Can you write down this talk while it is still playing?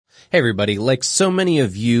Hey everybody, like so many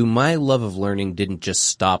of you, my love of learning didn't just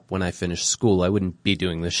stop when I finished school. I wouldn't be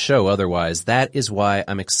doing this show otherwise. That is why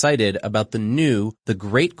I'm excited about the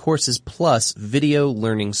Great Courses Plus video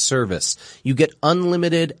learning service. You get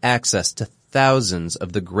unlimited access to thousands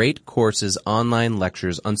of the Great Courses online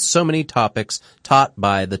lectures on so many topics taught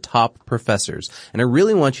by the top professors. And I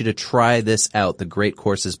really want you to try this out, the Great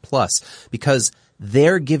Courses Plus, because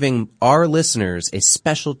they're giving our listeners a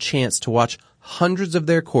special chance to watch hundreds of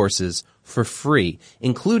their courses for free,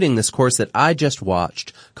 including this course that I just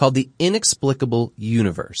watched called The Inexplicable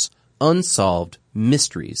Universe, Unsolved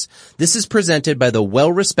Mysteries. This is presented by the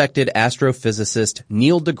well-respected astrophysicist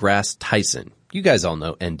Neil deGrasse Tyson. You guys all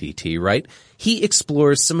know NDT, right? He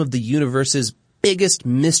explores some of the universe's biggest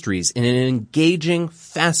mysteries in an engaging,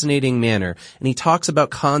 fascinating manner, and he talks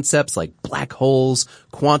about concepts like black holes,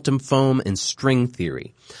 quantum foam, and string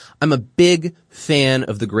theory. I'm a big fan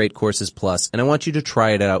of the Great Courses Plus, and I want you to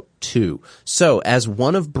try it out too. So, as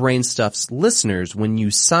one of Brainstuff's listeners, when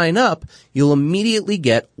you sign up, you'll immediately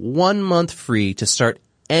get 1 month free to start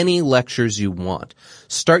any lectures you want.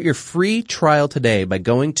 Start your free trial today by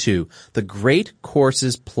going to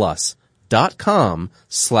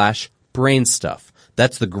thegreatcoursesplus.com/brainstuff.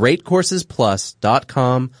 That's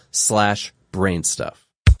thegreatcoursesplus.com/brainstuff.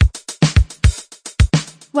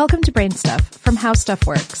 Welcome to Brainstuff from How Stuff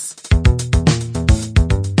Works.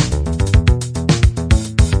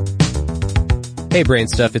 Hey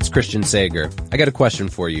Brainstuff, it's Christian Sager. I got a question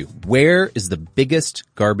for you. Where is the biggest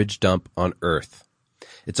garbage dump on Earth?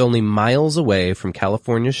 It's only miles away from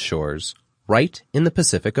California's shores, right in the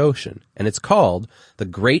Pacific Ocean, and it's called the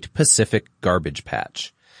Great Pacific Garbage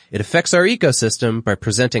Patch. It affects our ecosystem by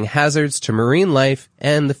presenting hazards to marine life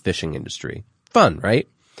and the fishing industry. Fun, right?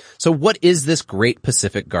 So what is this Great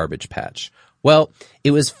Pacific Garbage Patch? Well,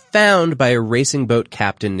 it was found by a racing boat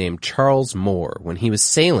captain named Charles Moore when he was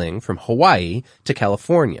sailing from Hawaii to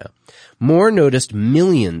California. Moore noticed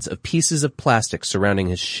millions of pieces of plastic surrounding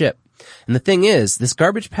his ship. And the thing is, this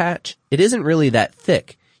garbage patch, it isn't really that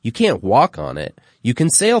thick. You can't walk on it. You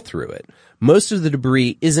can sail through it. Most of the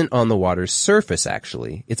debris isn't on the water's surface,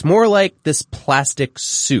 actually. It's more like this plastic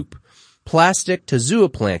soup. Plastic to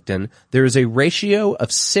zooplankton, there is a ratio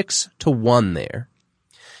of 6-to-1 there.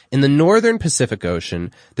 In the northern Pacific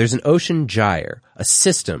Ocean, there's an ocean gyre, a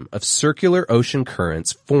system of circular ocean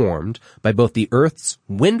currents formed by both the Earth's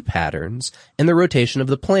wind patterns and the rotation of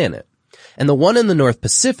the planet. And the one in the North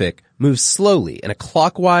Pacific moves slowly in a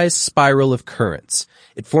clockwise spiral of currents.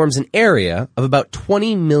 It forms an area of about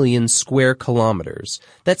 20 million square kilometers.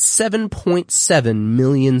 That's 7.7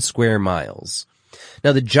 million square miles.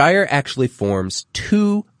 Now, the gyre actually forms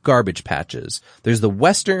two garbage patches. There's the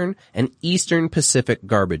western and eastern Pacific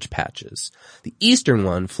garbage patches. The eastern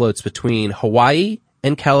one floats between Hawaii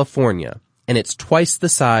and California, and it's twice the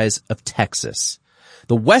size of Texas.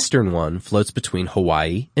 The western one floats between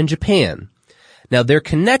Hawaii and Japan. Now, they're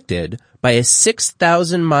connected by a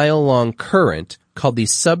 6,000-mile-long current called the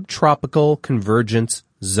Subtropical Convergence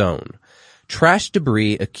Zone. Trash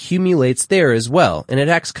debris accumulates there as well, and it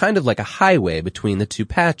acts kind of like a highway between the two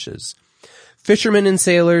patches. Fishermen and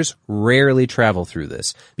sailors rarely travel through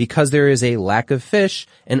this because there is a lack of fish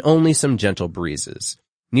and only some gentle breezes.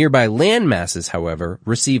 Nearby land masses, however,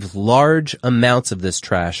 receive large amounts of this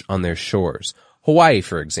trash on their shores. Hawaii,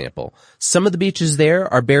 for example. Some of the beaches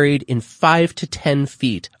there are buried in 5 to 10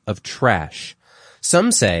 feet of trash.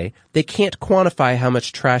 Some say they can't quantify how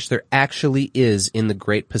much trash there actually is in the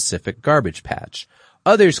Great Pacific Garbage Patch.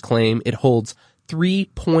 Others claim it holds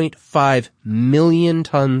 3.5 million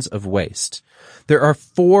tons of waste. There are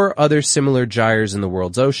 4 other similar gyres in the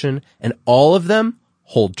world's ocean, and all of them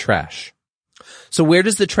hold trash. So where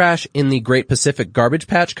does the trash in the Great Pacific Garbage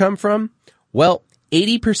Patch come from? Well,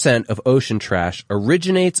 80% of ocean trash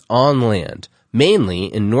originates on land, mainly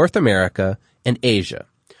in North America and Asia.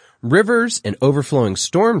 Rivers and overflowing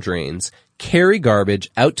storm drains carry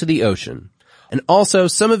garbage out to the ocean, and also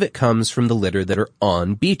some of it comes from the litter that are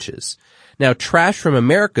on beaches. Now, trash from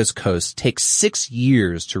America's coast takes 6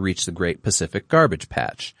 years to reach the Great Pacific Garbage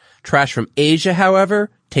Patch. Trash from Asia,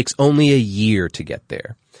 however, takes only a year to get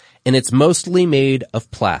there, and it's mostly made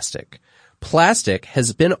of plastic. Plastic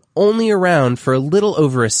has been only around for a little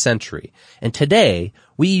over a century, and today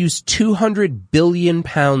we use 200 billion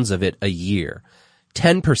pounds of it a year.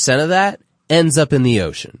 10% of that ends up in the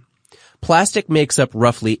ocean. Plastic makes up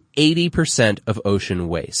roughly 80% of ocean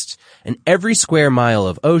waste, and every square mile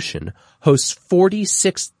of ocean hosts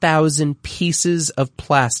 46,000 pieces of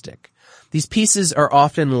plastic. These pieces are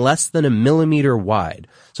often less than a millimeter wide.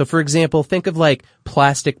 So for example, think of like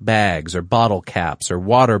plastic bags or bottle caps or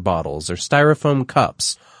water bottles or styrofoam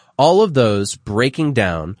cups. All of those breaking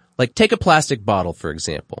down Like take a plastic bottle, for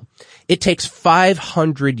example. It takes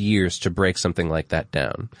 500 years to break something like that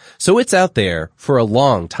down. So it's out there for a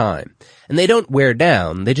long time. And they don't wear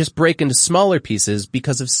down, they just break into smaller pieces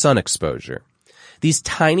because of sun exposure. These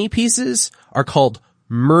tiny pieces are called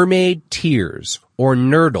mermaid tears or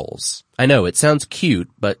nurdles. I know, it sounds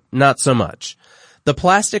cute, but not so much. The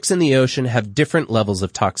plastics in the ocean have different levels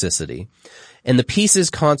of toxicity, and the pieces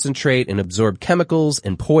concentrate and absorb chemicals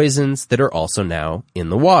and poisons that are also now in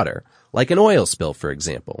the water, like an oil spill, for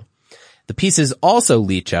example. The pieces also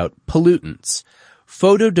leach out pollutants.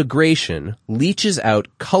 Photodegradation leaches out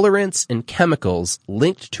colorants and chemicals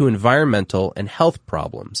linked to environmental and health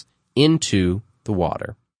problems into the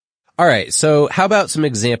water. Alright, so how about some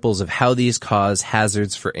examples of how these cause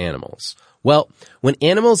hazards for animals? Well, when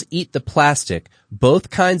animals eat the plastic, both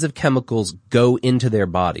kinds of chemicals go into their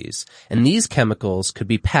bodies, and these chemicals could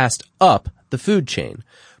be passed up the food chain.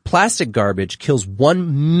 Plastic garbage kills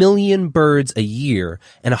 1 million birds a year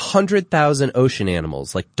and 100,000 ocean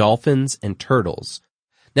animals like dolphins and turtles.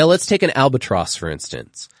 Now let's take an albatross, for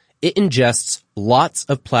instance. It ingests lots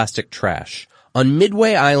of plastic trash. On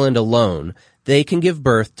Midway Island alone, they can give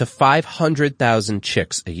birth to 500,000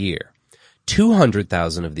 chicks a year.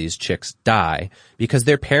 200,000 of these chicks die because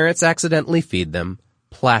their parents accidentally feed them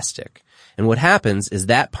plastic. And what happens is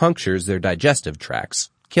that punctures their digestive tracts,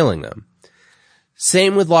 killing them.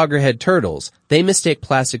 Same with loggerhead turtles. They mistake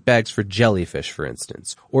plastic bags for jellyfish, for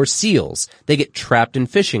instance. Or seals. They get trapped in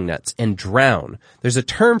fishing nets and drown. There's a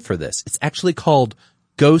term for this. It's actually called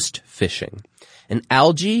ghost fishing. And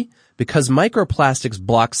algae, because microplastics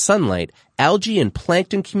block sunlight, algae and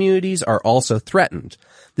plankton communities are also threatened.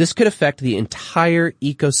 This could affect the entire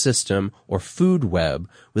ecosystem or food web,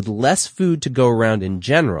 with less food to go around in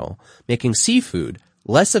general, making seafood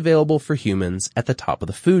less available for humans at the top of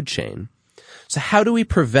the food chain. So how do we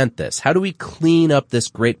prevent this? How do we clean up this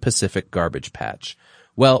Great Pacific garbage patch?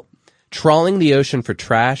 Well, trawling the ocean for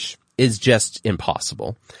trash is just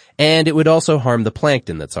impossible. And it would also harm the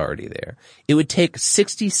plankton that's already there. It would take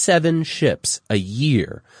 67 ships a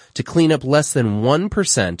year to clean up less than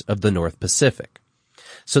 1% of the North Pacific.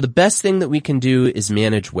 So the best thing that we can do is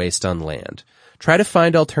manage waste on land. Try to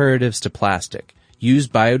find alternatives to plastic. Use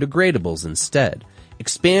biodegradables instead.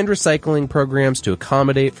 Expand recycling programs to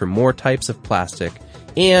accommodate for more types of plastic.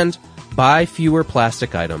 And buy fewer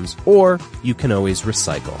plastic items, or you can always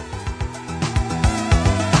recycle.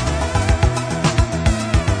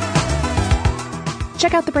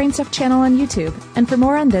 Check out the Brainstuff channel on YouTube. And for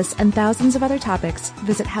more on this and thousands of other topics,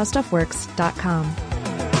 visit howstuffworks.com.